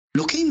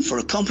Looking for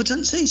a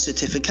competency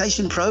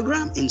certification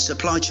program in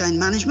supply chain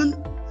management?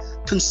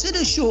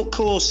 Consider short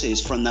courses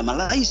from the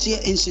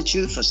Malaysia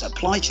Institute for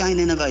Supply Chain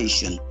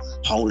Innovation,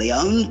 wholly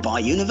owned by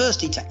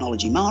University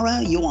Technology Mara,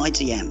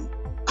 UITM.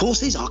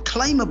 Courses are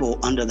claimable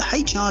under the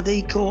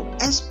HRD Corp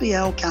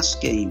SBL CAS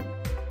scheme.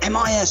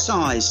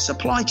 MISI's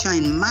supply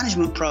chain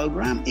management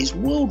program is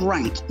world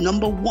ranked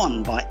number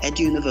 1 by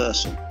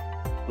EdUniversal.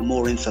 For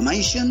more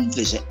information,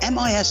 visit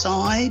misi.edu.my.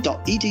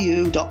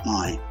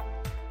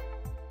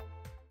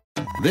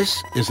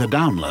 This is a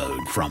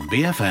download from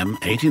BFM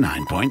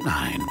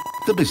 89.9,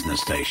 the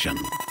business station.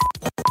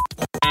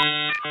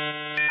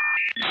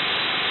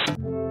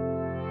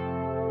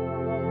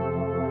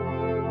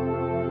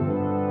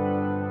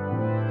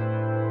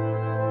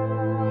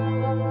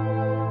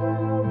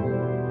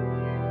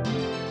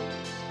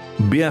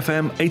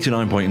 BFM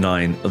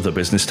 89.9, the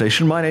business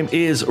station. My name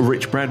is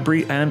Rich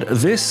Bradbury, and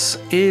this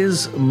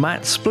is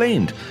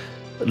Mattsplained.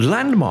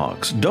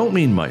 Landmarks don't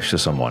mean much to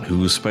someone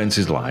who spends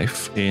his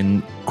life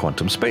in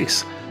quantum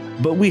space.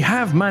 But we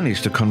have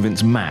managed to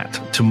convince Matt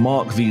to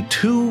mark the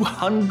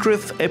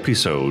 200th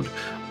episode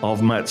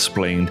of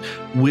Mattsplained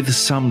with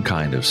some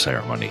kind of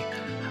ceremony.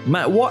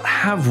 Matt, what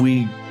have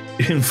we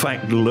in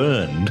fact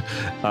learned,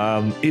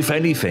 if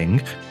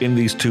anything, in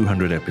these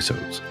 200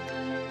 episodes?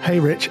 Hey,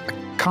 Rich, I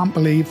can't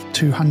believe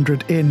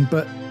 200 in,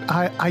 but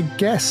I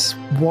guess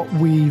what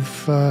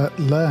we've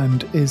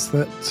learned is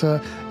that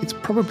it's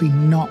probably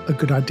not a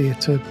good idea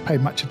to pay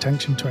much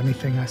attention to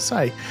anything I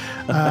say.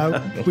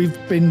 We've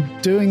been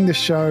doing the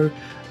show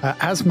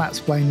as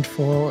Mattsplained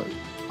for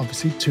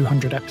obviously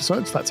 200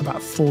 episodes. That's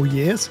about 4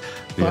 years.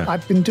 But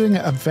I've been doing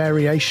a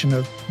variation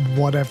of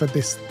whatever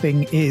this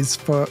thing is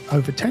for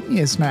over 10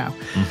 years now.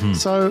 Mm-hmm.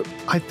 So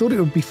I thought it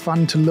would be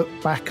fun to look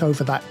back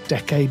over that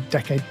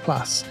decade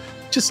plus,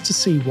 just to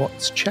see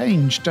what's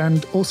changed,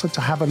 and also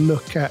to have a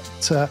look at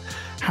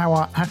how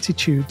our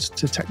attitudes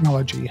to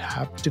technology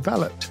have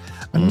developed,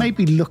 and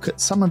maybe look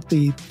at some of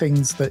the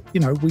things that,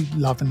 you know, we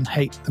love and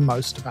hate the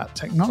most about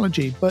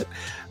technology. But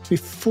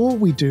before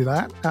we do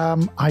that,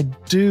 I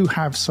do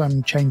have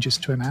some changes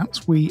to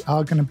announce. We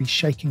are going to be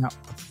shaking up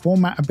the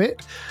format a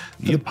bit.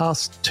 For the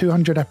past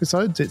 200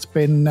 episodes, it's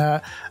been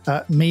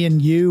me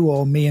and you,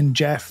 or me and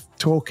Jeff,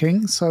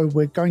 talking. So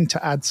we're going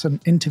to add some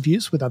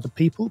interviews with other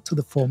people to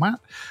the format.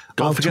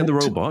 Don't forget the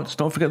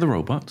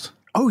robots.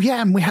 Oh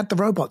yeah, and we had the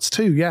robots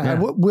too. Yeah.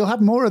 We'll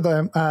have more of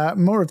them,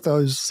 more of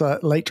those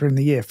later in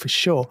the year for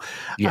sure.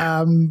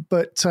 Yeah.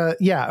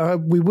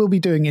 We will be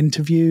doing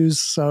interviews.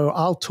 So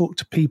I'll talk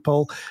to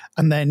people,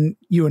 and then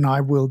you and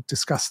I will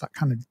discuss that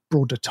kind of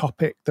broader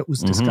topic that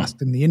was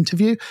discussed in the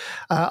interview.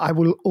 I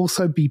will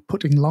also be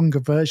putting longer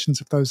versions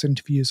of those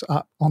interviews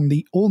up on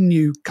the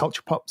all-new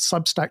Culture Pop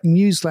Substack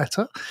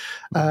newsletter.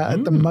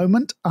 At the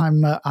moment,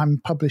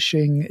 I'm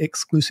publishing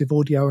exclusive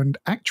audio and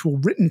actual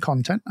written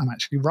content. I'm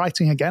actually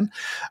writing again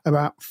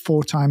about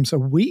 4 times a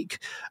week,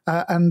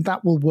 and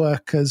that will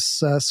work as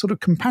sort of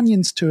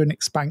companions to and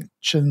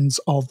expansions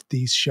of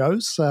these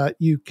shows.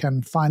 You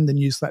can find the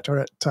newsletter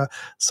at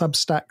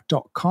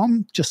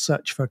substack.com. Just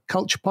search for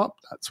Culture Pop,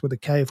 that's with a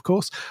K, of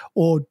course,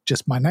 or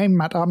just my name,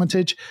 Matt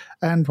Armitage.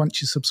 And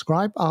once you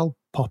subscribe, I'll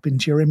pop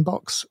into your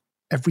inbox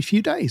every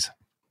few days.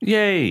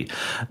 Yay.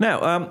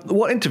 Now,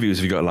 what interviews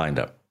have you got lined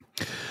up?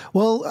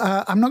 Well,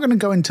 I'm not going to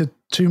go into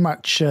too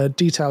much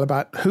detail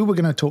about who we're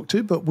going to talk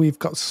to, but we've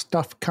got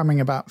stuff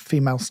coming about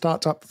female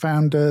startup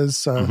founders,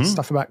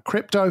 stuff about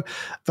crypto,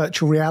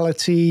 virtual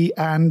reality,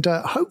 and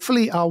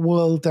hopefully our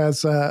world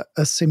as a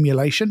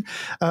simulation.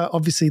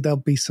 Obviously, there'll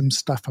be some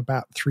stuff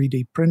about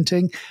 3D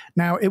printing.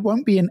 Now, it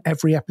won't be in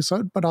every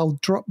episode, but I'll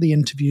drop the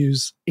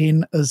interviews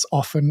in as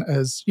often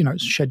as, you know,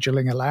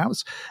 scheduling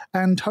allows.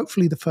 And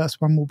hopefully the first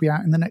one will be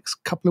out in the next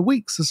couple of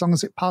weeks, as long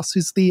as it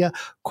passes the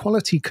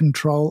quality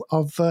control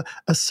of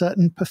a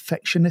certain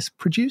perfectionist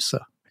producer.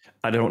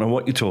 I don't know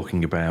what you're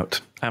talking about.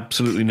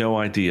 Absolutely no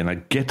idea, and I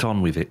get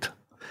on with it.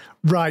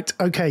 Right.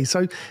 Okay.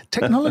 So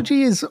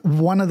technology is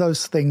one of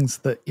those things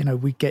that, you know,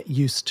 we get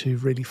used to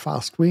really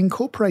fast. We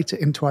incorporate it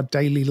into our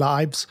daily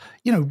lives,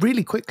 you know,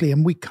 really quickly,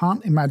 and we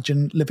can't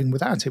imagine living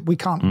without it. We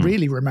can't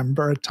really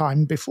remember a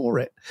time before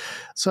it.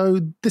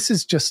 So this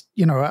is just,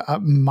 you know, a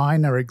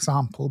minor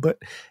example, but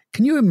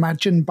can you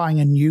imagine buying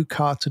a new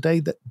car today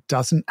that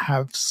doesn't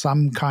have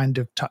some kind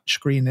of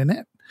touchscreen in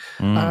it?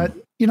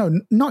 You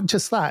know, not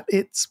just that,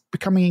 it's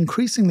becoming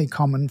increasingly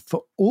common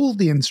for all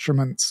the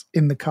instruments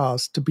in the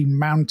cars to be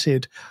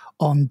mounted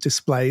on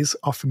displays,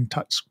 often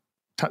touch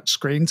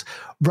screens,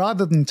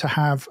 rather than to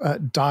have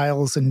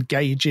dials and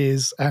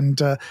gauges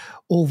and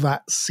all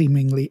that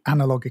seemingly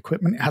analog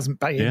equipment. It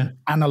hasn't been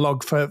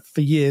analog for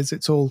years.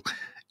 It's all,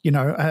 you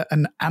know,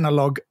 an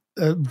analog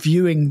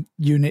viewing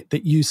unit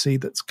that you see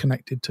that's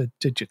connected to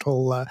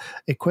digital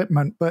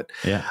equipment. But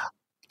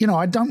you know,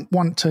 I don't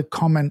want to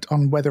comment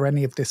on whether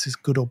any of this is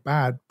good or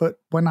bad, but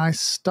when I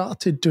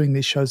started doing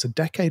these shows a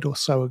decade or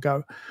so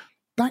ago,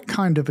 that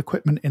kind of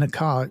equipment in a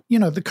car,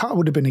 the car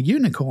would have been a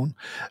unicorn.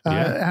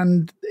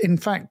 And in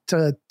fact,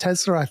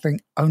 Tesla, I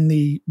think,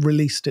 only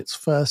released its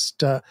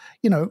first,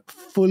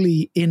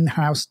 fully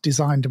in-house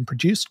designed and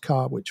produced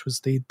car, which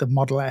was the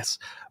Model S,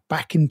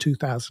 back in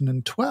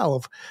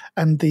 2012.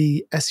 And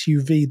the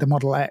SUV, the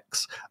Model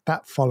X,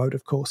 that followed,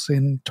 of course,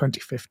 in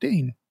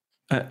 2015.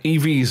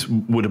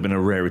 EVs would have been a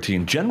rarity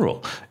in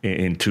general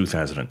in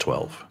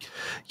 2012.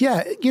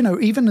 Yeah,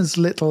 even as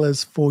little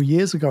as 4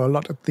 years ago, a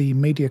lot of the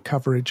media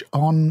coverage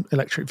on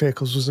electric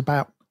vehicles was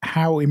about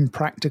how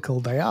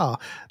impractical they are,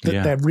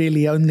 that they're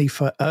really only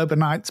for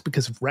urbanites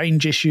because of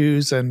range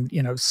issues and,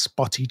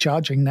 spotty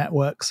charging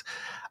networks.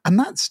 And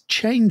that's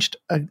changed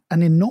an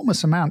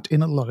enormous amount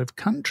in a lot of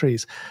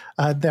countries.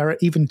 There are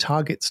even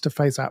targets to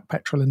phase out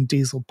petrol and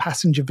diesel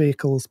passenger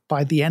vehicles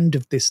by the end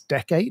of this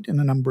decade in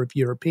a number of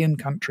European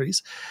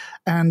countries.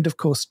 And of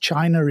course,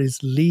 China is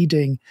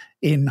leading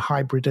in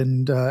hybrid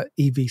and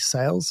EV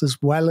sales, as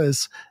well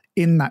as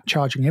in that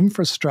charging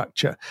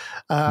infrastructure,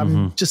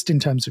 just in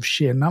terms of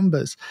sheer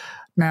numbers.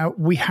 Now,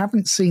 we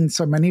haven't seen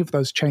so many of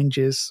those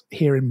changes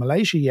here in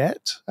Malaysia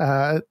yet,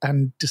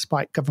 and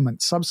despite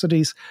government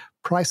subsidies,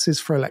 prices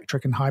for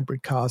electric and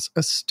hybrid cars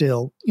are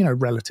still,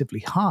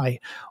 relatively high,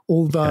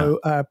 although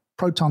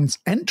Proton's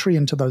entry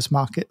into those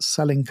markets,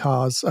 selling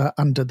cars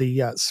under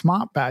the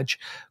Smart badge,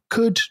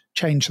 could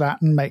change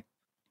that and make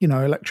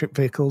electric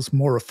vehicles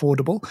more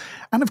affordable.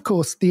 And of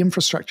course, the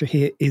infrastructure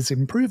here is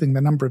improving.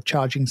 The number of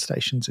charging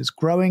stations is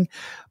growing.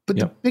 But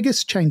the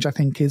biggest change, I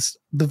think, is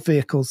the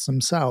vehicles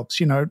themselves.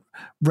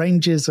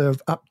 Ranges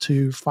of up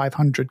to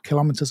 500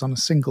 kilometers on a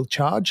single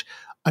charge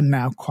are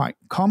now quite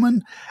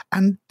common.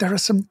 And there are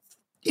some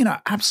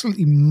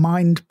absolutely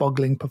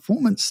mind-boggling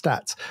performance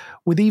stats,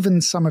 with even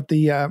some of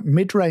the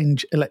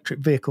mid-range electric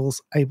vehicles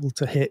able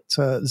to hit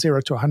 0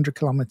 to 100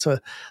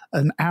 kilometer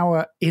an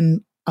hour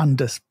in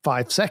under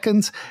 5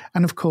 seconds.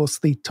 And of course,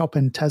 the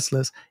top-end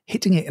Teslas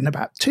hitting it in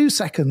about 2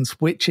 seconds,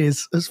 which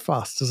is as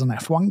fast as an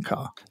F1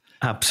 car.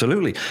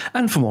 Absolutely.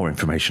 And for more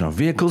information on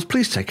vehicles,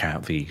 please check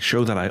out the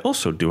show that I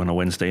also do on a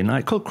Wednesday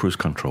night called Cruise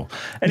Control.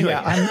 Anyway,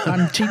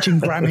 I'm teaching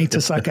Granny to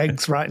suck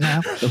eggs right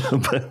now.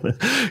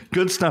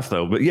 Good stuff,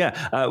 though. But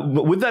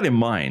but with that in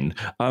mind,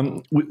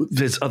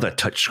 there's other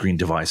touchscreen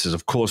devices,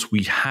 of course,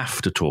 we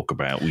have to talk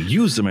about. We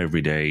use them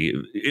every day.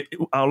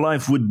 Our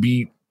life would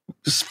be,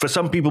 for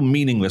some people,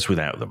 meaningless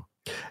without them.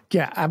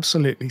 Yeah,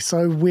 absolutely.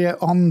 So we're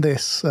on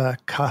this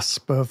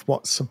cusp of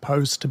what's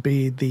supposed to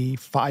be the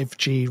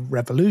 5G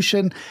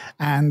revolution.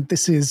 And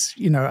this is,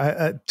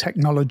 a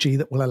technology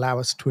that will allow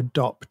us to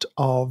adopt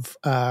of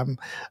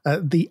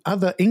the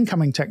other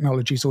incoming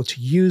technologies, or to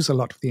use a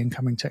lot of the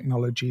incoming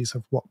technologies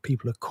of what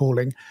people are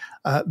calling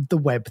the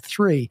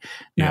Web3.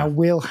 Now,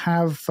 we'll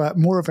have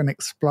more of an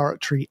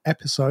exploratory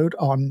episode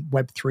on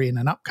Web3 in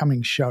an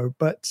upcoming show.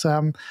 But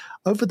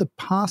over the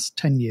past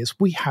 10 years,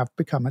 we have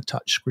become a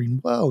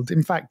touchscreen world.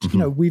 In fact,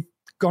 we've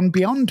gone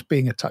beyond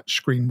being a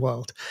touchscreen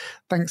world.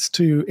 Thanks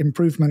to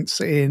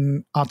improvements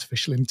in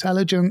artificial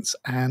intelligence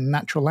and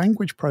natural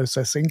language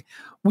processing,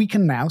 we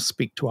can now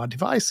speak to our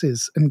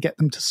devices and get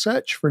them to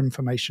search for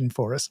information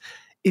for us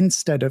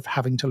instead of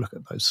having to look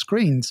at those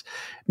screens.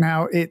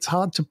 Now, it's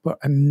hard to put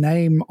a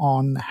name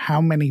on how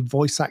many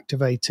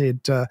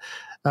voice-activated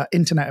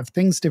Internet of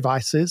Things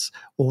devices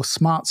or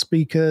smart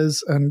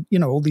speakers and,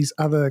 all these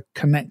other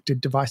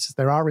connected devices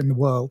there are in the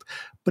world,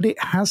 but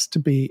it has to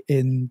be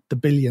in the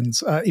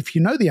billions. If you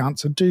know the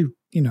answer, do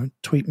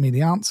tweet me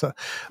the answer.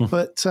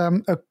 But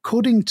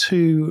according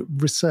to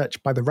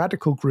research by the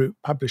Radical Group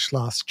published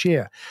last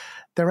year,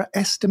 there are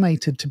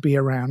estimated to be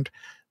around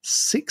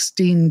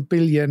 16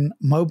 billion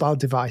mobile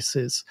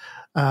devices,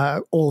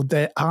 or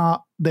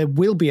there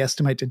will be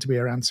estimated to be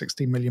around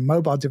 16 million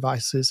mobile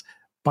devices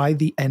by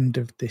the end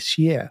of this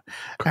year.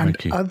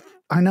 Crikey. And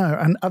I know,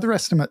 and other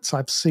estimates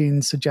I've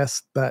seen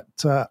suggest that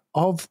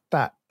of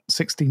that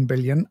 16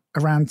 billion,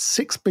 around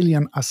 6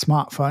 billion are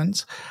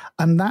smartphones.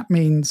 And that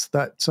means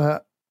that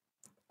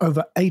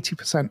over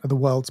 80% of the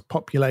world's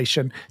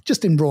population,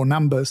 just in raw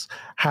numbers,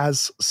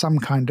 has some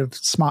kind of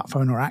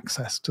smartphone or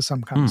access to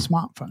some kind of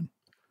smartphone.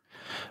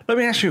 Let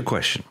me ask you a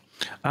question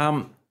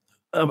about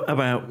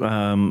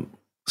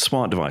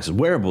smart devices,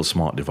 wearable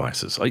smart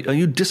devices. Are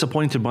you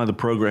disappointed by the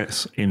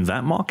progress in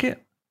that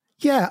market?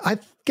 Yeah, I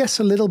guess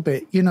a little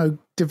bit.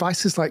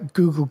 Devices like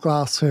Google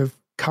Glass have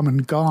come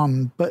and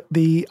gone, but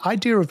the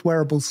idea of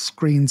wearable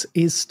screens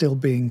is still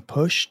being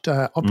pushed.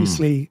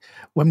 Obviously,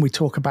 when we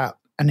talk about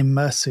an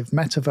immersive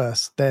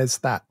metaverse, there's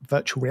that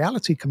virtual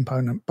reality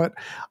component, but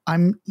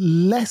I'm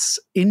less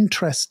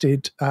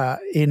interested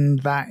in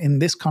that in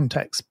this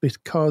context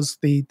because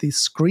the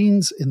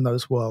screens in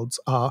those worlds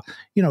are,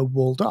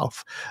 walled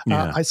off.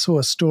 I saw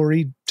a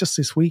story just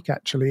this week,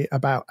 actually,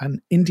 about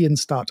an Indian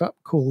startup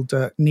called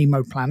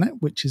Nemo Planet,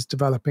 which is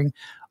developing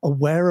a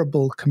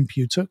wearable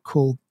computer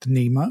called the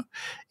Nemo.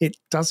 It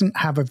doesn't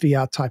have a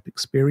VR type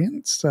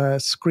experience.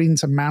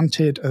 Screens are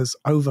mounted as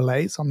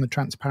overlays on the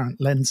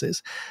transparent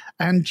lenses,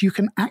 and you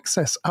can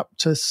access up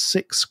to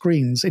 6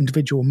 screens,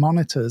 individual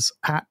monitors,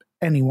 at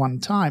any one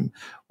time,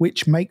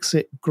 which makes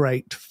it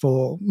great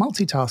for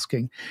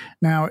multitasking.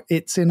 Now,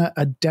 it's in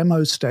a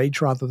demo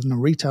stage rather than a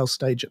retail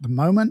stage at the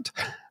moment,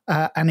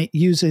 and it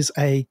uses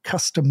a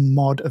custom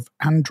mod of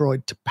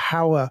Android to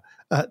power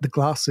the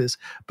glasses,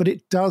 but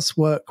it does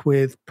work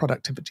with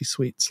productivity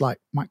suites like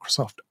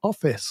Microsoft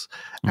Office.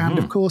 And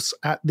of course,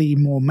 at the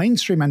more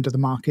mainstream end of the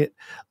market,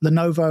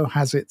 Lenovo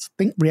has its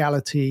Think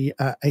Reality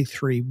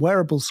A3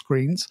 wearable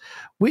screens,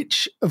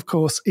 which of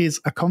course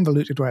is a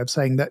convoluted way of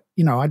saying that,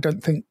 I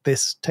don't think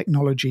this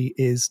technology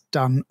is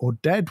done or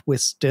dead. We're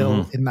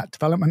still in that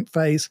development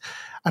phase.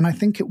 And I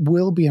think it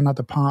will be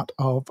another part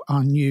of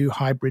our new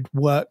hybrid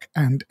work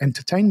and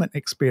entertainment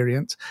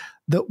experience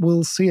that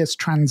will see us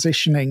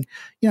transitioning,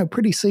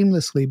 pretty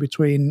seamlessly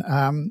between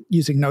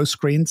using no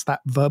screens,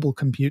 that verbal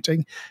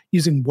computing,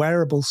 using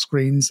wearable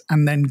screens,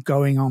 and then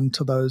going on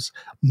to those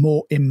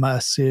more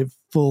immersive,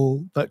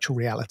 full virtual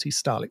reality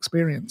style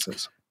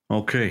experiences.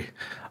 Okay.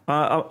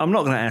 I'm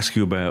not going to ask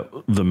you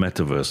about the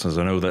metaverse, as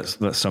I know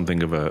that's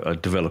something of a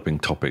developing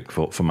topic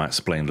for Matt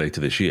Splained later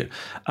this year.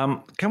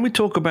 Can we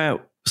talk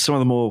about some of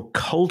the more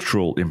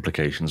cultural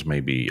implications,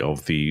 maybe,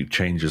 of the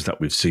changes that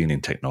we've seen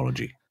in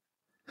technology?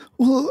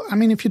 Well, I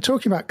mean, if you're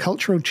talking about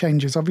cultural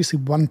changes, obviously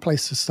one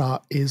place to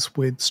start is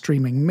with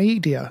streaming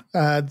media,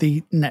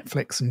 the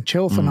Netflix and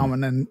chill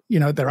phenomenon.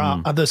 There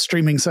are other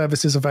streaming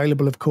services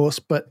available, of course,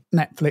 but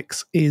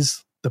Netflix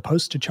is the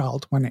poster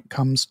child when it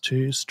comes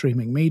to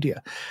streaming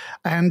media.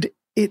 And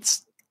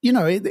it's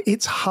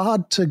it's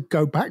hard to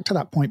go back to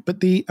that point,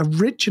 but the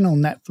original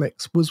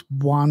Netflix was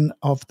one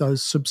of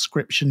those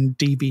subscription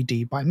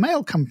DVD by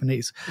mail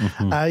companies.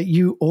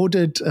 You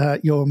ordered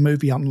your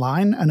movie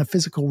online and a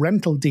physical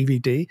rental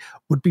DVD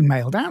would be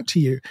mailed out to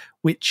you,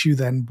 which you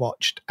then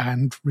watched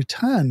and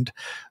returned.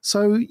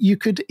 So you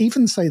could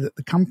even say that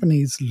the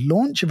company's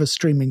launch of a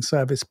streaming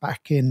service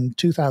back in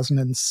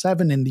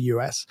 2007 in the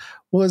US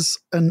was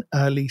an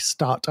early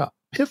startup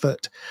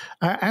pivot.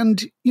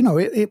 And,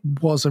 it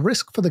was a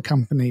risk for the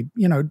company.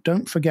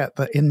 Don't forget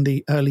that in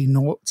the early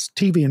noughts,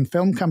 TV and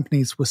film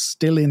companies were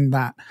still in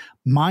that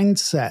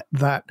mindset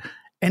that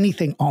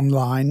anything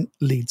online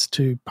leads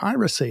to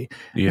piracy.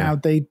 Yeah. Now,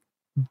 they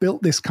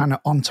built this kind of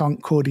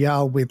entente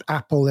cordiale with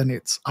Apple and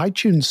its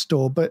iTunes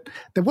store, but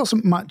there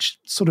wasn't much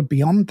sort of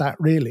beyond that,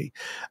 really.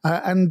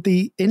 And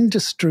the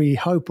industry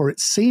hope, or it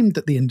seemed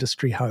that the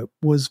industry hope,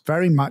 was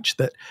very much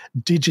that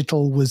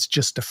digital was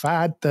just a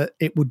fad, that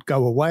it would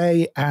go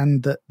away,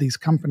 and that these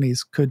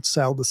companies could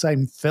sell the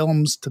same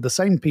films to the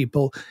same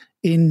people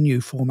in new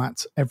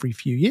formats every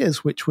few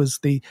years, which was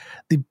the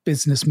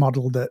business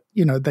model that,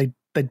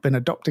 they'd been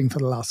adopting for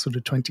the last sort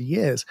of 20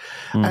 years.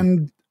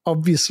 And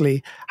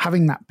obviously,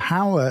 having that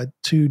power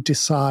to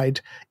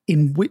decide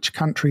in which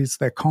countries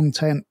their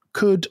content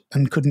could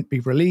and couldn't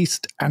be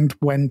released, and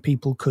when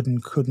people could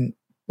and couldn't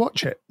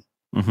watch it.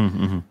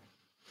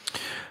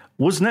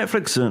 Was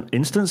Netflix an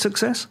instant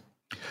success?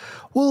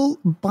 Well,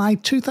 by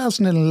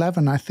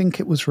 2011, I think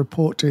it was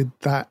reported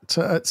that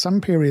at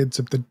some periods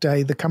of the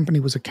day, the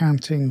company was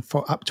accounting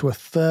for up to a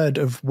third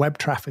of web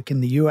traffic in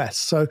the US.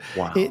 So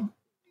wow.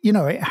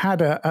 It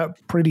had a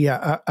pretty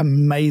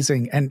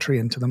amazing entry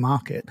into the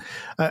market.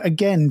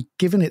 Again,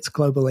 given its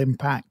global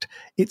impact,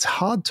 it's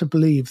hard to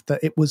believe that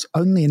it was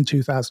only in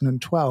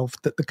 2012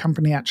 that the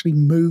company actually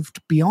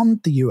moved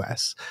beyond the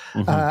US.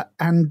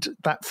 And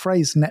that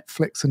phrase,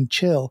 Netflix and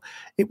chill,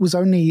 it was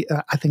only,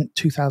 I think,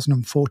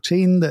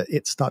 2014 that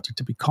it started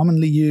to be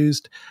commonly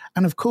used.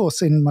 And of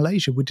course, in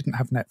Malaysia, we didn't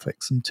have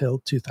Netflix until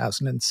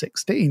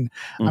 2016.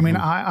 I mean,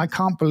 I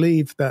can't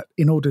believe that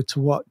in order to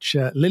watch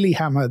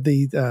Lilyhammer,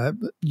 the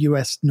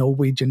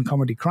US-Norwegian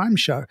comedy crime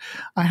show,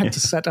 I had to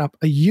set up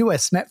a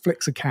US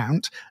Netflix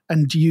account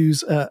and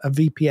use a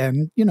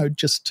VPN,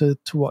 just to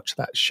watch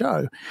that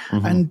show.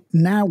 And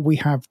now we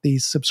have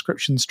these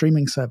subscription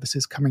streaming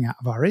services coming out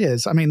of our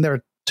ears. I mean, there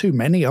are too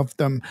many of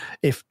them,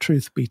 if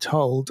truth be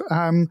told.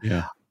 I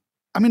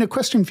mean, a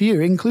question for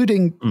you,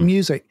 including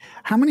music.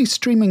 How many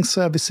streaming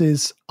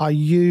services are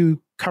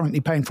you currently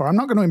paying for? I'm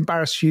not going to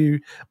embarrass you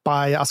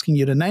by asking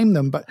you to name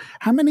them, but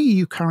how many are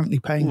you currently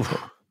paying for?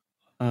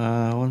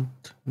 1,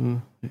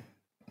 2,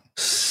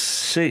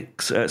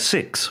 6.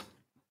 6.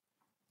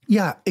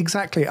 Yeah,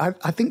 exactly. I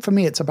think for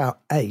me it's about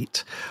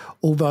 8,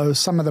 although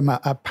some of them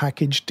are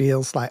package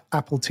deals like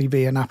Apple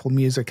TV and Apple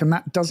Music, and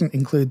that doesn't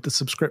include the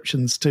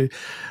subscriptions to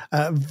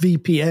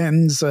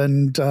VPNs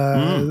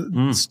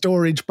and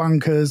storage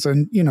bunkers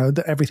and,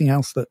 everything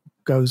else that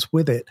goes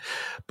with it.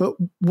 But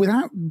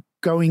without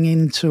going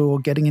into or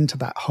getting into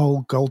that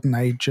whole golden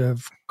age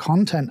of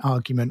content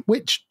argument,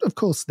 which of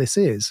course this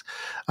is,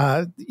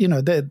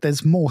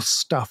 there's more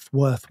stuff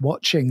worth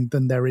watching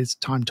than there is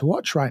time to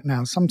watch right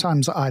now.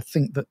 Sometimes I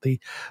think that the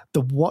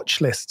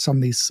watch lists on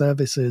these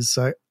services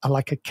are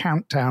like a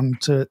countdown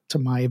to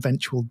my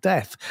eventual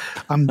death.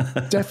 I'm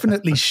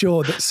definitely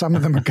sure that some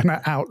of them are going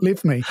to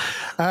outlive me.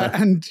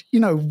 And,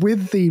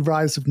 with the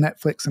rise of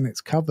Netflix and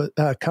its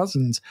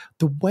cousins,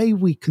 the way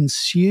we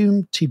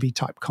consume TV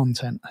type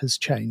content has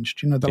changed.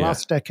 changed. The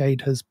last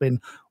decade has been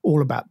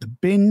all about the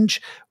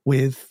binge,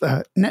 with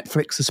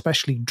Netflix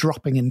especially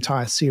dropping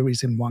entire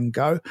series in one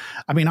go.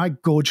 I mean, I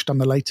gorged on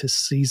the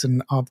latest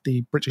season of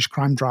the British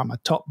crime drama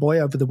Top Boy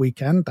over the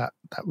weekend. That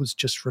was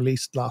just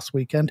released last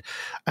weekend.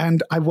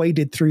 And I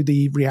waded through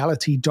the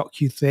reality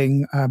docu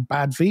thing,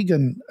 Bad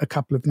Vegan, a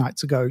couple of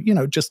nights ago,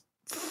 just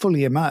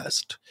fully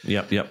immersed.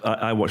 Yep.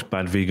 I watched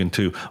Bad Vegan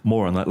too.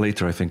 More on that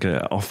later, I think,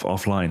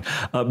 offline.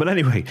 But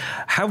anyway,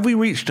 have we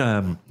reached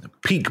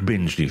peak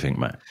binge, do you think,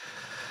 Matt?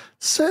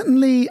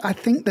 Certainly, I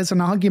think there's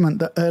an argument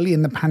that early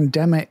in the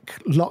pandemic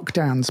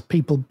lockdowns,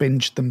 people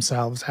binged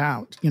themselves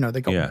out.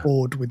 They got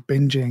bored with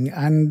binging.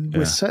 And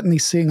we're certainly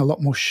seeing a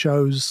lot more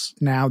shows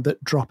now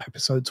that drop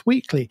episodes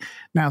weekly.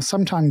 Now,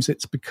 sometimes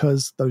it's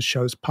because those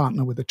shows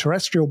partner with a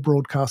terrestrial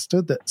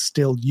broadcaster that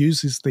still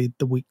uses the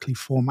weekly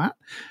format.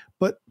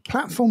 But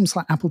platforms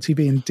like Apple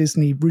TV and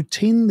Disney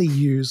routinely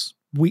use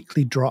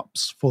weekly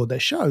drops for their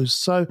shows.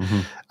 So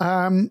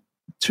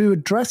to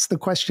address the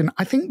question,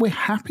 I think we're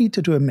happy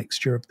to do a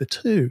mixture of the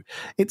two.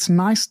 It's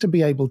nice to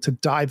be able to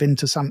dive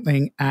into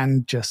something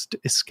and just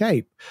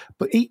escape.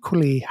 But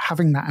equally,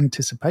 having that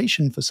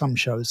anticipation for some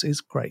shows is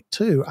great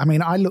too. I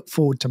mean, I look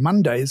forward to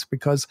Mondays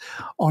because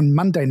on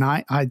Monday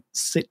night, I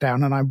sit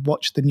down and I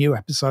watch the new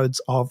episodes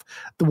of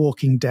The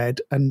Walking Dead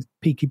and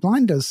Peaky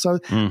Blinders. So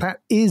that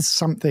is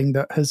something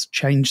that has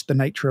changed the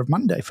nature of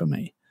Monday for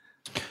me.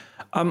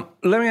 Let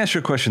me ask you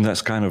a question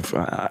that's kind of,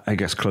 I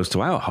guess, close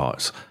to our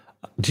hearts.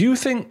 Do you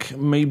think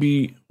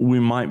maybe we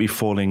might be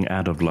falling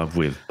out of love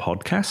with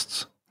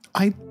podcasts?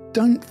 I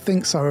don't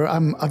think so.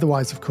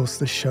 Otherwise, of course,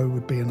 the show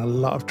would be in a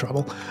lot of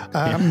trouble.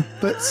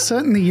 But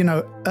certainly,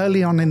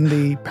 early on in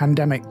the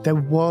pandemic, there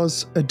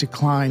was a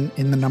decline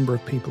in the number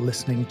of people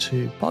listening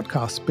to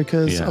podcasts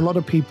because a lot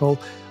of people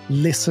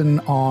listen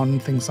on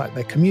things like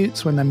their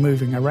commutes when they're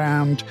moving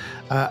around.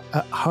 At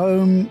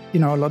home, a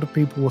lot of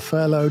people were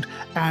furloughed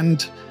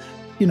and,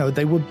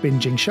 they were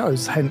binging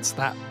shows, hence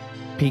that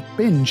peak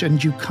binge,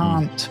 and you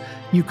can't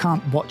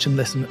watch and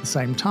listen at the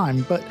same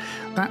time. But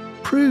that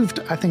proved,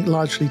 I think,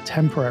 largely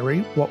temporary.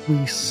 What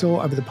we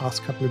saw over the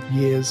past couple of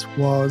years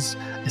was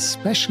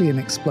especially an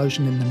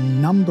explosion in the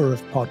number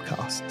of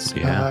podcasts.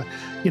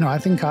 I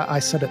think I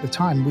said at the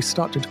time, we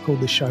started to call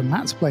this show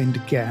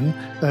Mattsplained again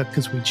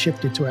because we'd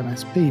shifted to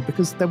MSP,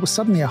 because there was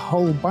suddenly a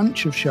whole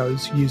bunch of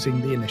shows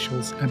using the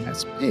initials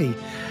MSP.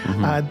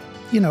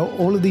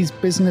 All of these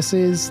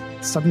businesses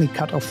suddenly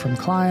cut off from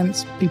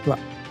clients, people are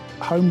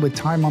home with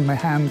time on their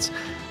hands.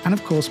 And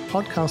of course,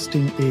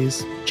 podcasting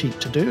is cheap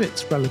to do.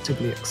 It's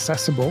relatively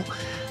accessible.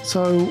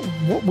 So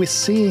what we're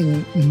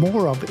seeing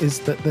more of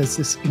is that there's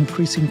this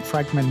increasing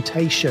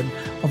fragmentation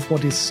of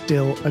what is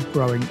still a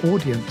growing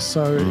audience.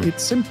 So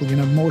it's simple,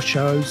 more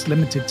shows,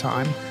 limited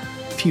time,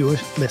 fewer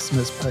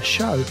listeners per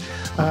show.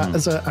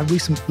 As a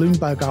recent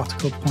Bloomberg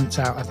article points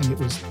out, I think it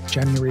was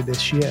January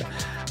this year,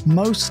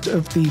 most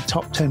of the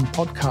top 10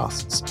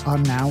 podcasts are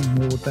now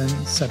more than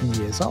 7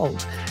 years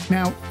old.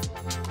 Now,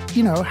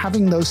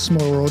 having those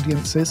smaller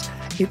audiences,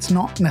 it's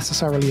not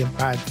necessarily a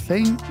bad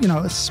thing.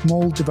 A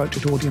small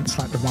devoted audience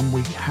like the one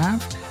we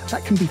have,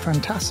 that can be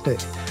fantastic.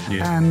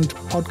 And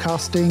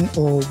podcasting,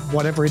 or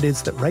whatever it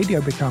is that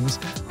radio becomes,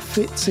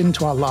 fits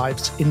into our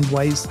lives in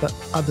ways that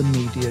other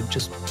media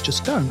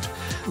just don't.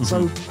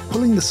 So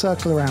pulling the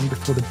circle around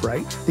before the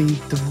break,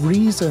 the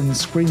reason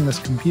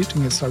screenless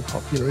computing is so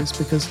popular is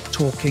because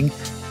talking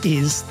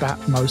is that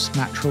most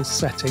natural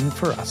setting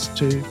for us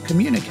to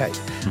communicate.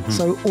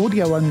 So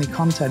audio-only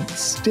content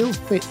still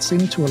fits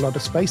into a lot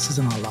of spaces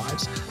in our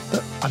lives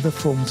that other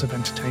forms of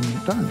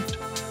entertainment don't.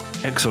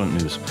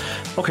 Excellent news.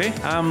 Okay,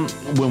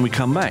 when we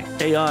come back,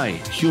 AI,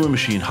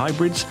 human-machine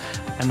hybrids,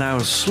 and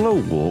our slow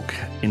walk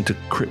into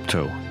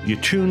crypto.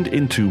 You're tuned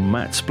into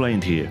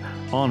Mattsplained here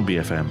on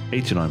BFM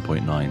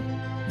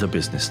 89.9, the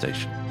business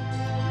station.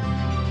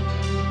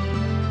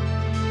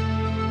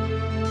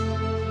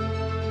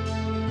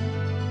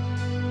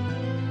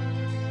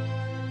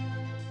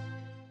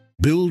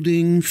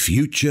 Building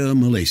Future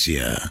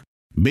Malaysia.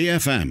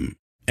 BFM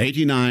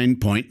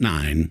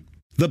 89.9,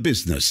 the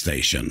business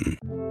station.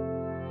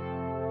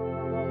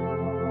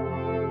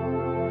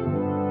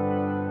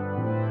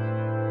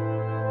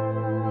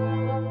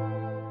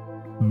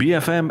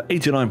 BFM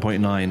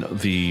 89.9,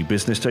 the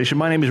business station.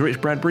 My name is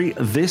Rich Bradbury.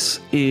 This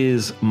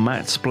is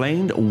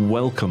Mattsplained.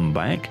 Welcome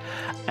back.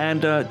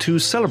 And to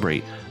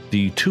celebrate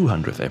the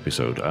 200th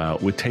episode,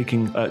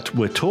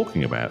 we're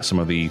talking about some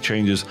of the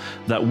changes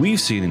that we've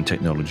seen in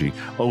technology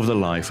over the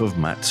life of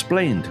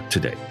Mattsplained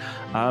today.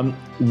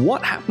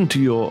 What happened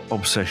to your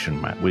obsession,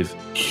 Matt, with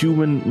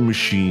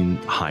human-machine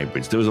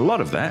hybrids? There was a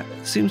lot of that.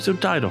 It seems to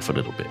have died off a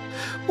little bit.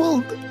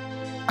 Well,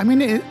 I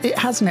mean, it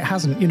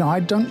hasn't. I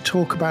don't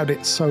talk about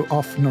it so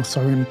often or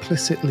so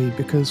implicitly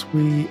because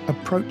we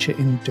approach it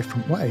in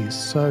different ways.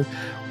 So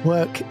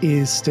work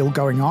is still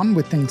going on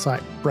with things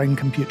like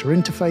brain-computer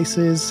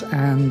interfaces,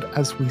 and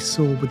as we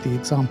saw with the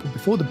example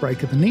before the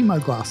break of the Nemo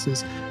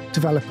glasses,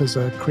 developers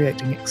are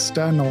creating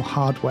external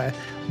hardware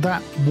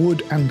that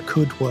would and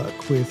could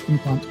work with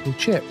implantable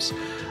chips.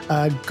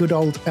 Good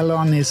old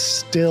Elon is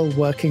still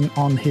working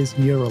on his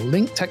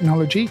Neuralink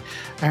technology,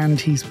 and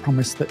he's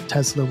promised that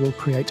Tesla will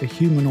create a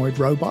humanoid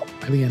robot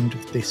by the end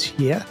of this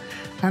year.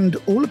 And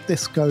all of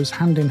this goes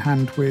hand in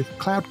hand with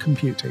cloud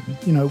computing.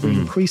 We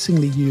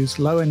increasingly use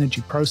low energy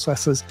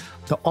processors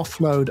to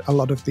offload a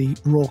lot of the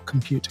raw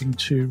computing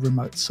to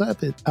remote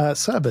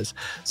servers.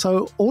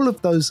 So all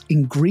of those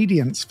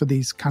ingredients for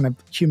these kind of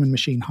human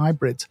machine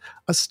hybrids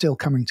are still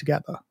coming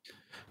together.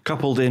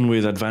 Coupled in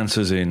with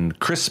advances in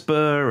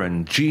CRISPR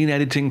and gene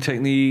editing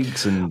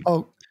techniques and...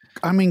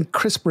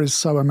 CRISPR is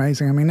so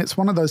amazing. It's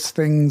one of those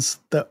things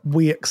that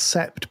we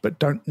accept but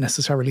don't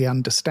necessarily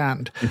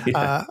understand.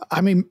 Yeah.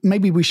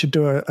 Maybe we should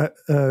do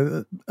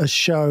a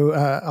show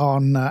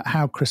on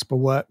how CRISPR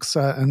works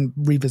and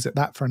revisit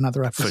that for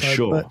another episode. For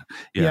sure.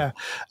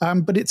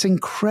 But it's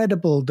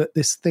incredible that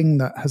this thing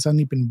that has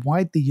only been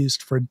widely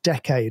used for a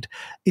decade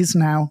is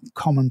now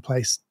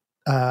commonplace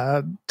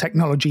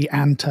technology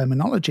and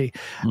terminology,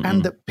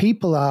 and that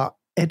people are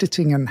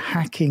editing and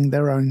hacking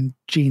their own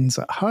genes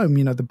at home,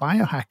 the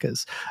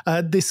biohackers.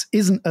 This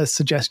isn't a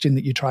suggestion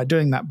that you try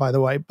doing that, by the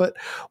way, but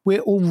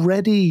we're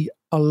already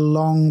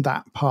along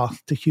that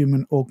path to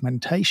human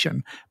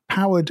augmentation,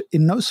 powered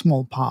in no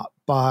small part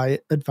by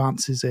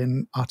advances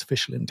in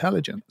artificial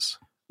intelligence.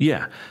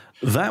 Yeah,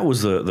 that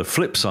was the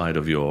flip side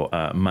of your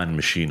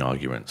man-machine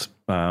arguments,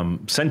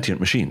 sentient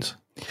machines.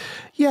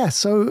 Yeah,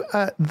 so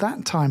at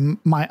that time,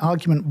 my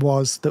argument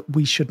was that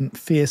we shouldn't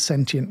fear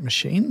sentient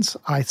machines.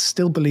 I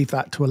still believe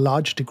that to a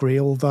large degree,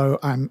 although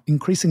I'm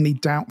increasingly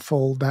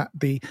doubtful that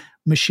the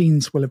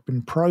machines will have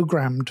been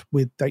programmed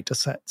with data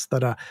sets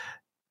that are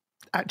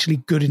actually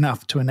good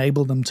enough to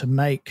enable them to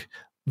make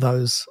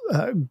those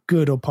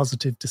good or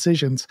positive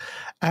decisions.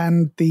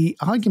 And the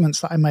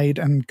arguments that I made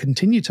and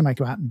continue to make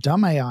about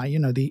dumb AI,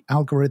 the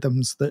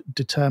algorithms that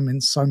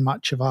determine so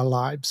much of our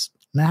lives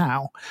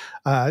now,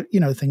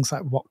 things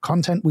like what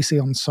content we see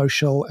on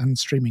social and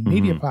streaming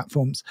media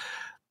platforms.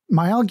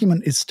 My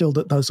argument is still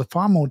that those are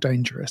far more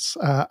dangerous.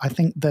 I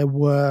think there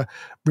were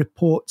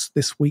reports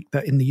this week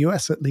that in the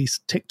US, at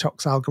least,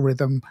 TikTok's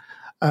algorithms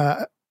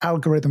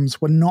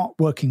were not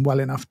working well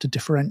enough to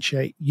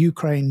differentiate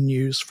Ukraine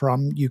news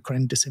from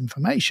Ukraine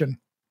disinformation.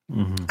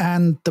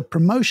 And the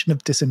promotion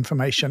of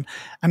disinformation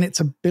and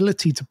its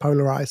ability to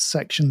polarize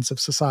sections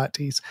of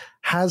societies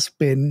has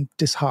been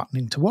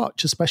disheartening to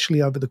watch,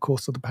 especially over the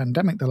course of the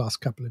pandemic the last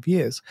couple of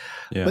years.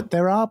 Yeah. But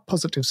there are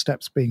positive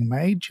steps being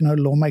made.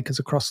 Lawmakers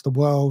across the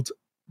world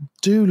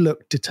do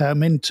look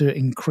determined to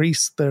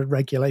increase the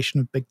regulation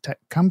of big tech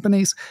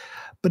companies.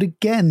 But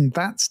again,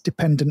 that's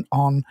dependent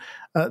on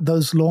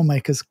those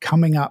lawmakers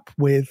coming up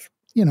with,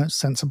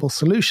 sensible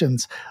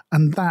solutions.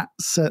 And that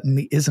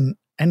certainly isn't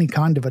any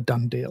kind of a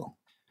done deal.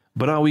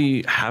 But are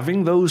we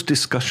having those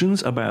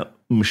discussions about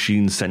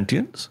machine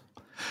sentience?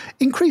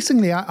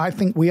 Increasingly, I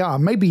think we are.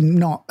 Maybe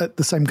not at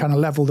the same kind of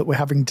level that we're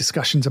having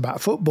discussions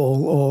about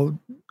football or,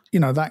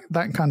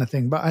 that kind of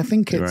thing. But I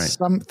think it's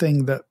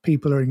something that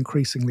people are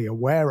increasingly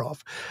aware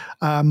of.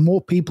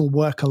 More people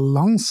work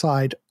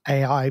alongside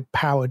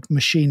AI-powered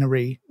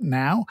machinery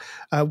now,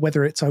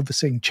 whether it's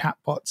overseeing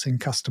chatbots in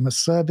customer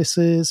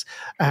services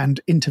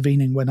and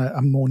intervening when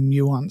a more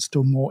nuanced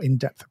or more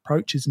in-depth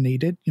approach is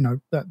needed,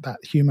 that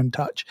human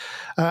touch.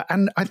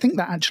 And I think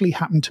that actually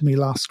happened to me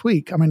last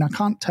week. I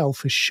can't tell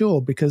for sure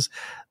because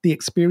the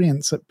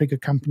experience at bigger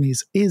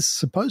companies is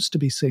supposed to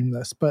be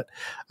seamless, but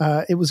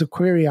it was a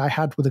query I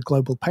had with a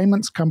global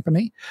payments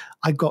company.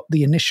 I got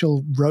the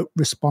initial rote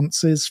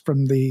responses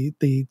from the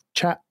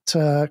chat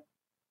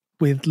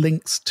with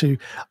links to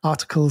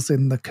articles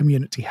in the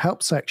community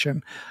help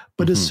section.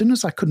 But as soon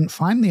as I couldn't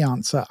find the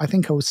answer, I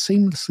think I was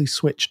seamlessly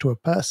switched to a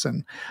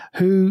person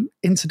who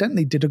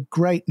incidentally did a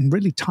great and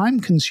really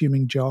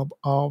time-consuming job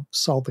of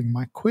solving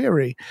my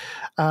query.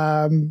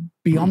 Beyond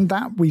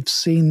that, we've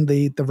seen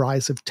the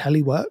rise of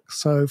telework.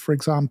 So, for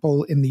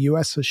example, in the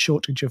US, a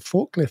shortage of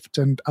forklift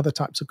and other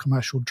types of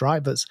commercial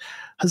drivers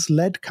has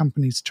led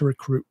companies to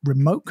recruit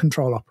remote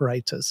control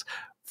operators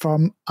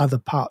from other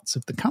parts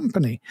of the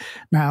company.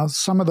 Now,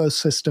 some of those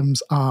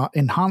systems are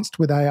enhanced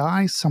with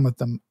AI, some of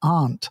them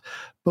aren't,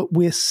 but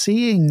we're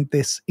seeing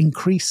this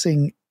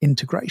increasing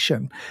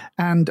integration.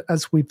 And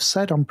as we've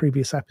said on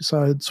previous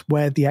episodes,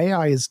 where the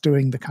AI is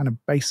doing the kind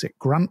of basic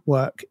grunt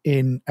work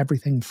in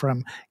everything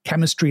from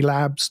chemistry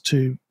labs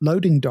to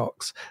loading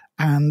docks,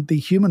 and the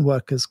human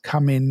workers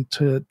come in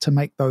to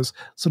make those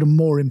sort of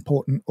more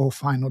important or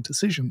final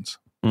decisions.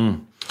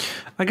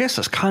 I guess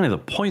that's kind of the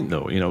point,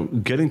 though,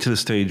 getting to the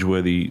stage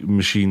where the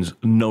machines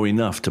know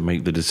enough to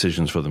make the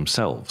decisions for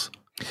themselves.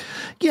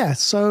 Yeah,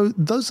 so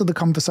those are the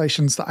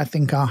conversations that I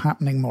think are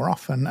happening more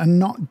often, and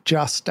not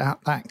just at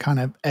that kind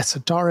of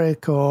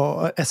esoteric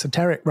or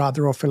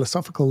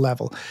philosophical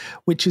level,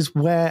 which is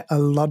where a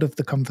lot of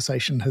the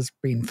conversation has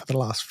been for the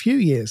last few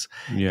years.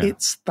 Yeah.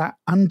 It's that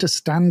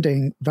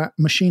understanding that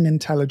machine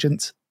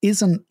intelligence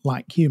isn't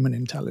like human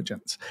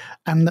intelligence,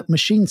 and that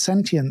machine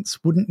sentience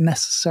wouldn't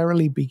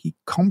necessarily be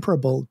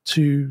comparable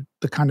to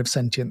the kind of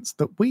sentience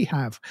that we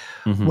have.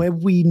 Where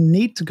we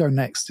need to go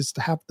next is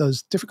to have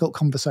those difficult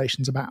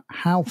conversations about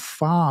how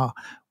far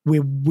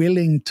we're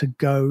willing to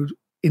go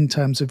in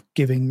terms of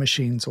giving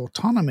machines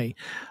autonomy.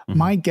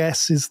 My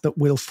guess is that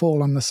we'll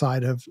fall on the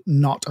side of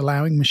not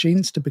allowing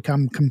machines to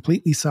become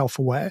completely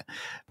self-aware,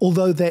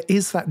 although there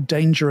is that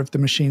danger of the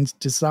machines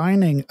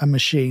designing a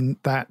machine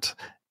that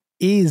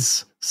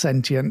is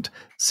sentient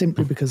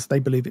simply because they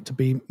believe it to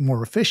be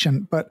more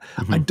efficient. But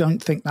I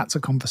don't think that's a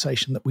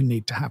conversation that we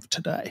need to have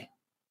today.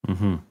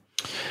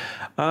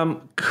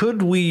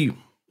 Could we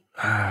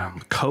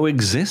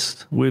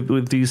coexist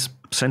with these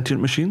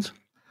sentient machines?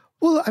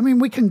 Well, I mean,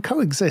 we can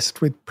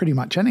coexist with pretty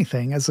much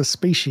anything. As a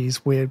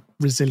species, we're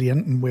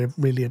resilient and we're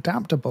really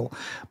adaptable.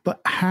 But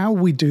how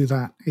we do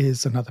that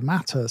is another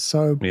matter.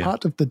 So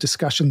part of the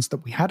discussions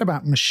that we had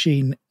about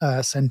machine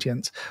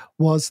sentience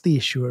was the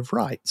issue of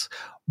rights.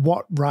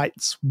 What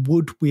rights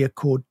would we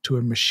accord to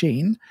a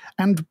machine,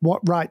 and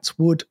what rights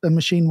would a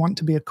machine want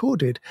to be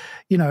accorded?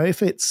 You know,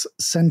 if it's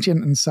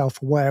sentient and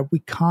self-aware, we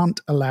can't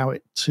allow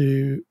it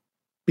to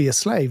be a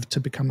slave, to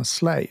become a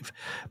slave.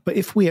 But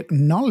if we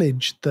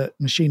acknowledge that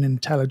machine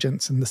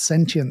intelligence and the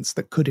sentience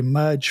that could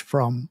emerge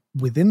from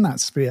within that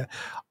sphere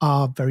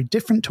are very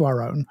different to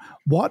our own,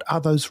 what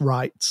are those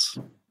rights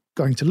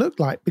going to look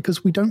like?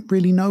 Because we don't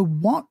really know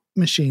what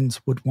machines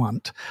would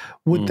want.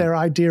 Would their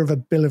idea of a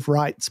Bill of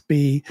Rights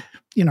be,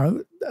 you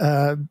know,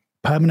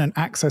 permanent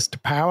access to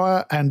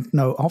power and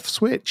no off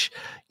switch?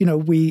 You know,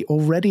 we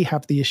already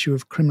have the issue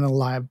of criminal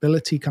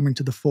liability coming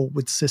to the fore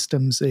with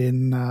systems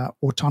in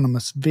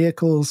autonomous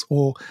vehicles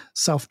or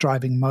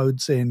self-driving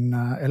modes in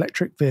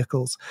electric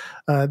vehicles.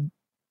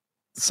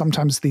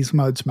 Sometimes these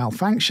modes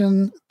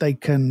malfunction. They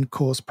can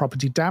cause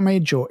property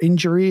damage or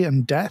injury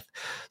and death.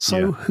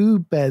 So who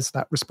bears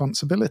that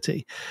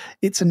responsibility?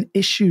 It's an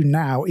issue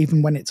now,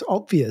 even when it's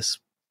obvious,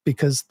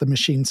 because the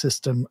machine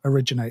system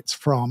originates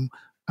from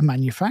a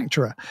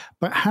manufacturer.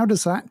 But how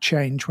does that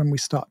change when we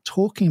start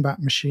talking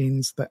about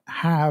machines that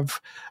have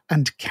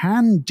and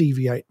can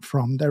deviate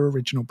from their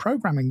original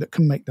programming, that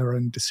can make their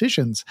own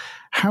decisions?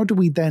 How do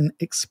we then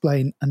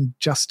explain and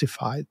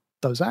justify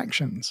those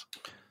actions?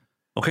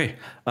 Okay,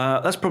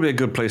 that's probably a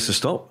good place to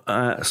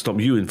stop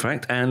you, in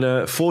fact,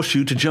 and force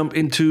you to jump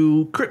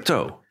into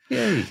crypto.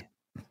 Yay.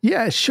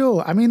 Yeah,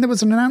 sure. I mean, there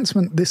was an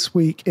announcement this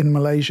week in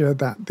Malaysia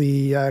that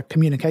the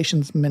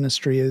Communications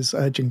Ministry is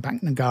urging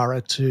Bank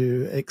Negara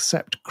to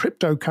accept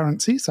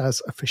cryptocurrencies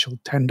as official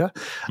tender.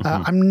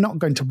 I'm not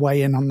going to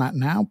weigh in on that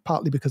now,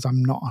 partly because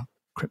I'm not a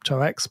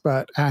crypto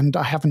expert and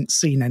I haven't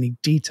seen any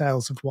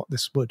details of what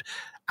this would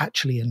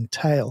actually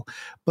entail.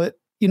 But,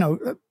 you know,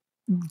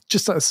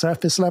 just at a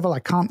surface level, I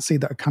can't see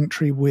that a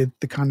country with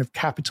the kind of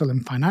capital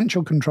and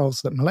financial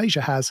controls that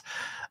Malaysia has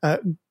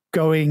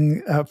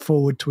going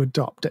forward to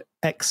adopt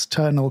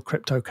external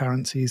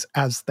cryptocurrencies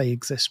as they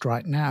exist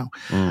right now.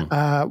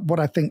 What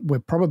I think we're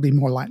probably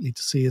more likely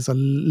to see is a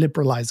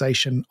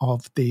liberalization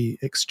of the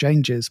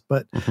exchanges.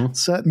 But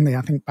certainly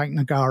I think Bank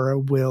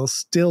Negara will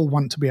still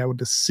want to be able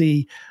to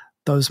see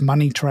those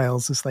money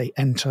trails as they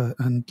enter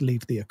and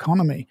leave the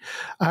economy.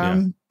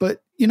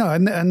 But, you know,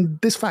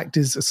 and this fact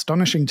is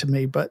astonishing to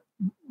me, but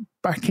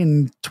back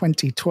in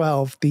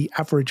 2012, the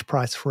average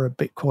price for a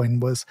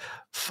Bitcoin was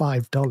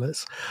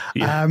 $5.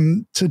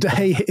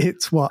 Today,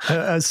 it's what,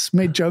 a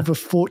smidge over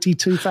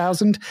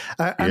 42,000,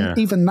 and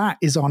even that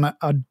is on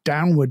a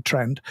downward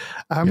trend.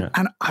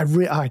 And I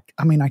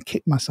mean, I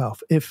kick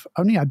myself. If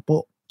only I'd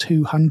bought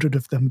 200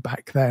 of them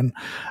back then.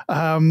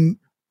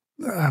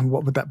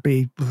 What would that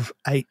be?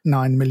 $8-9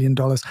 million.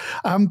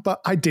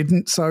 But I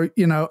didn't. So,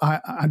 you know,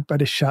 I'd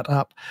better shut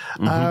up.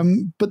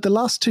 But the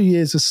last 2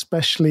 years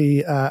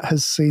especially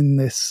has seen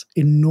this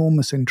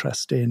enormous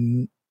interest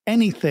in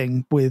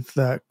anything with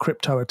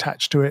crypto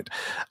attached to it.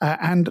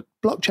 And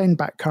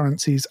blockchain-backed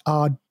currencies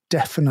are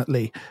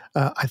definitely,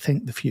 I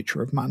think, the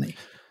future of money.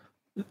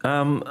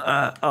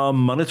 Are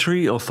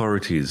monetary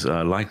authorities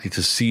likely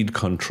to cede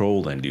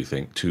control, then, do you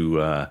think,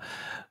 to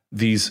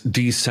these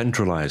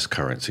decentralized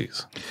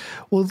currencies?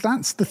 Well,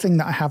 that's the thing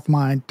that I have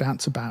my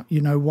doubts about.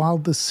 You know, while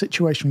the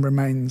situation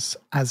remains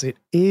as it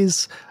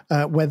is,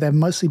 where they're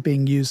mostly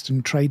being used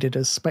and traded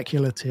as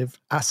speculative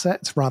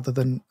assets rather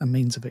than a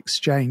means of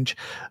exchange,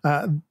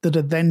 that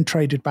are then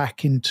traded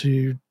back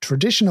into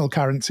traditional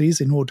currencies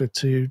in order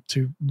to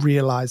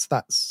realize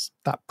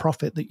that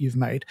profit that you've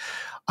made,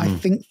 I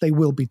think they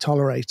will be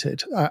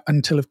tolerated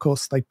until, of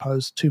course, they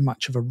pose too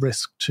much of a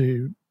risk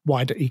to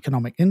wider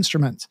economic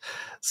instruments.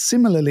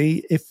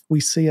 Similarly, if we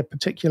see a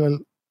particular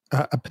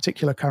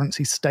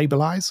currency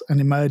stabilize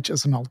and emerge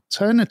as an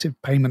alternative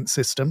payment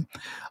system,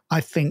 I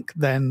think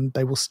then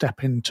they will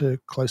step in to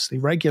closely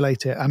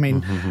regulate it. I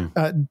mean,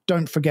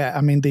 don't forget,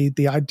 I mean,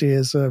 the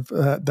ideas of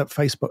that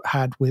Facebook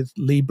had with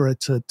Libra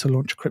to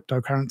launch a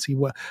cryptocurrency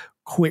were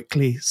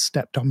quickly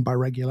stepped on by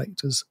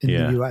regulators in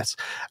the US.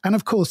 And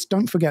of course,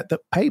 don't forget that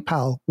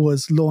PayPal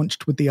was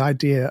launched with the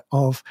idea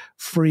of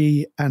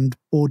free and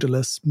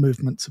borderless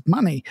movements of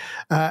money.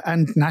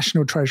 And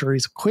national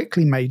treasuries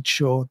quickly made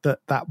sure that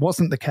that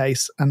wasn't the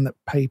case and that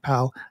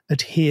PayPal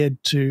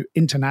adhered to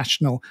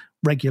international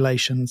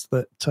regulations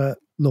that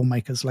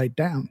lawmakers laid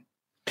down.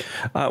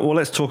 Well,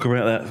 let's talk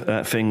about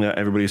that thing that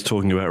everybody's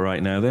talking about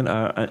right now then.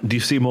 Do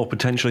you see more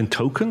potential in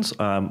tokens,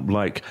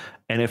 like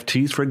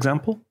NFTs, for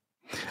example?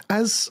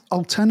 As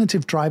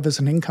alternative drivers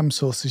and income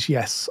sources,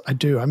 yes, I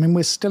do. I mean,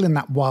 we're still in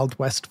that Wild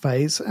West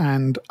phase,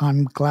 and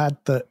I'm glad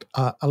that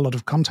a lot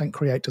of content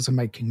creators are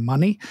making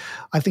money.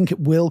 I think it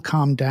will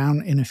calm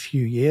down in a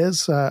few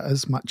years,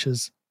 as much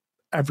as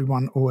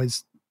everyone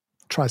always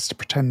tries to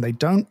pretend they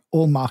don't.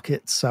 All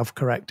markets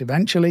self-correct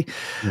eventually.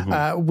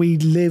 Mm-hmm. We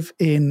live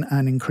in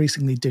an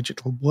increasingly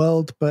digital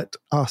world, but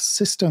our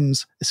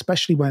systems,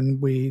 especially when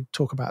we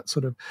talk about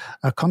sort of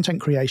content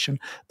creation,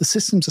 the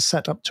systems are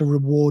set up to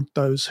reward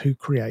those who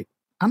create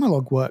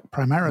analog work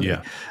primarily.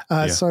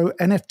 So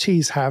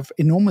NFTs have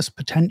enormous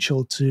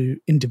potential to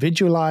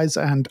individualize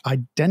and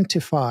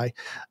identify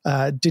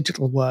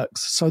digital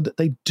works so that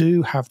they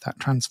do have that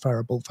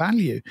transferable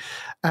value.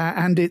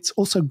 And it's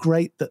also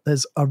great that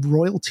there's a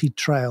royalty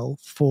trail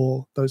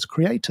for those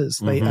creators.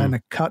 They earn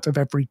a cut of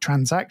every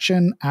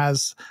transaction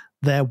as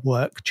their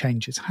work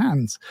changes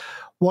hands.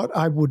 What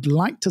I would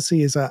like to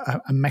see is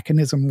a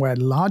mechanism where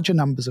larger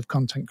numbers of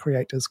content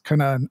creators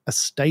can earn a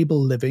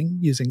stable living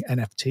using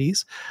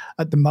NFTs.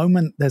 At the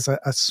moment, there's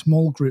a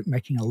small group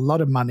making a lot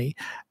of money,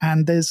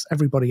 and there's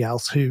everybody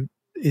else who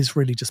is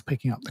really just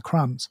picking up the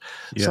crumbs.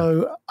 Yeah.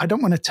 So I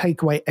don't want to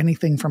take away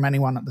anything from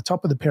anyone at the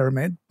top of the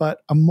pyramid,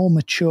 but a more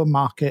mature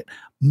market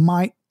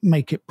might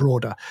make it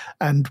broader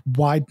and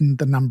widen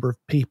the number of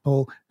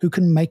people who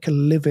can make a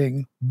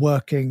living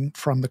working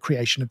from the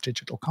creation of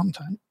digital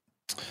content.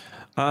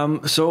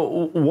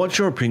 So what's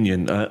your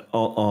opinion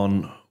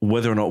on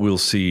whether or not we'll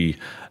see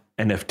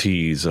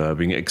NFTs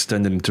being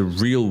extended into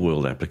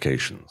real-world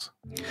applications?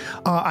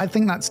 I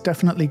think that's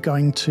definitely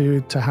going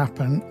to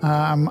happen.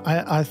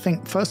 I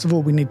think, first of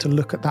all, we need to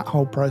look at that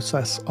whole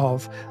process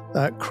of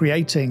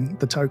creating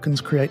the tokens,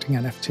 creating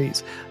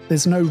NFTs.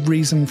 There's no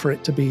reason for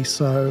it to be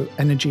so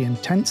energy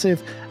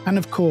intensive. And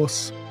of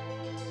course,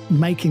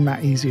 making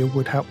that easier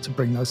would help to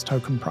bring those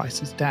token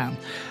prices down.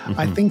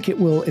 I think it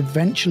will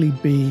eventually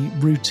be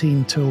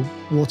routine to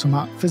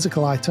watermark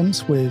physical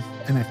items with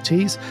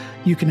NFTs.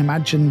 You can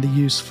imagine the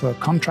use for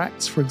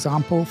contracts, for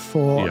example,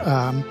 for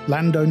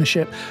land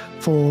ownership,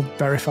 for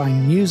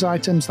verifying news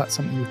items. That's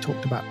something we've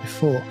talked about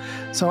before.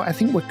 So I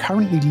think we're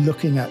currently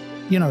looking at,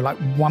 like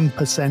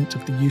 1%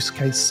 of the use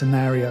case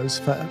scenarios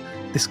for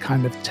this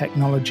kind of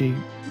technology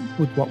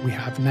with what we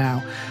have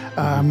now.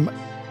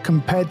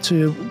 Compared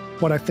to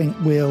what I think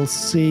we'll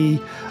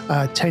see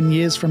 10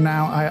 years from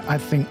now, I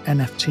think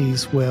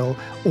NFTs will,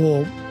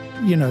 or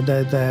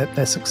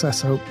their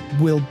successor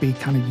will be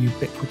kind of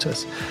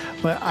ubiquitous.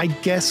 But I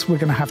guess we're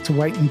going to have to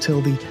wait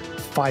until the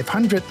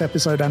 500th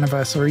episode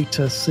anniversary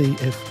to see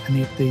if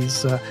any of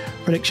these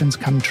predictions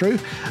come true,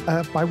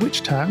 by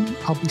which time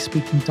I'll be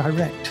speaking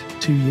direct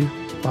to you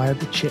via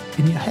the chip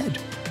in your head.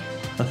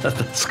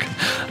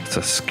 That's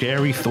a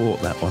scary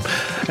thought, that one.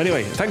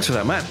 Anyway, thanks for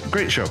that, Matt.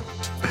 Great show.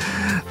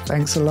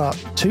 Thanks a lot.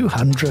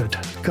 200.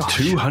 Gosh.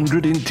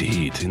 200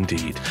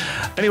 indeed.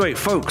 Anyway,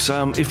 folks,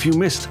 if you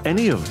missed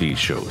any of these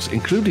shows,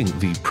 including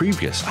the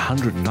previous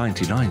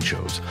 199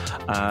 shows,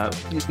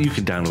 you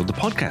can download the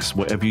podcast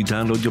wherever you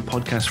download your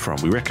podcast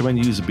from. We recommend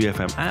you use the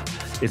BFM app.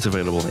 It's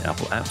available in the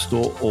Apple App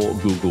Store or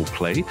Google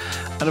Play.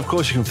 And of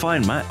course, you can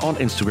find Matt on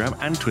Instagram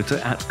and Twitter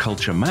at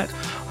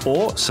CultureMatt,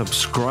 or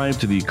subscribe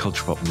to the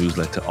Culture Pop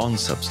newsletter on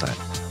Substack.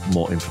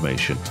 More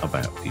information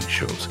about these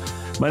shows.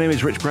 My name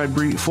is Rich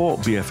Bradbury for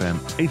BFM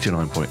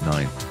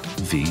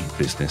 89.9, the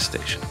business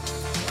station.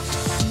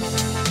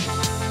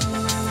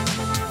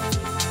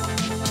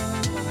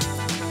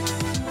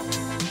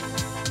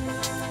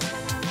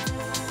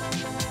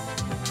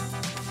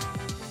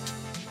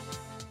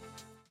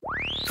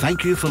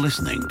 Thank you for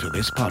listening to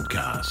this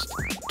podcast.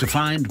 To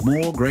find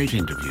more great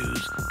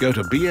interviews, go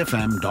to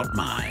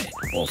bfm.my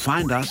or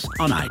find us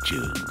on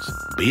iTunes.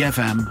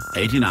 BFM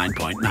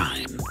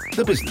 89.9,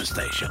 the business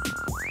station.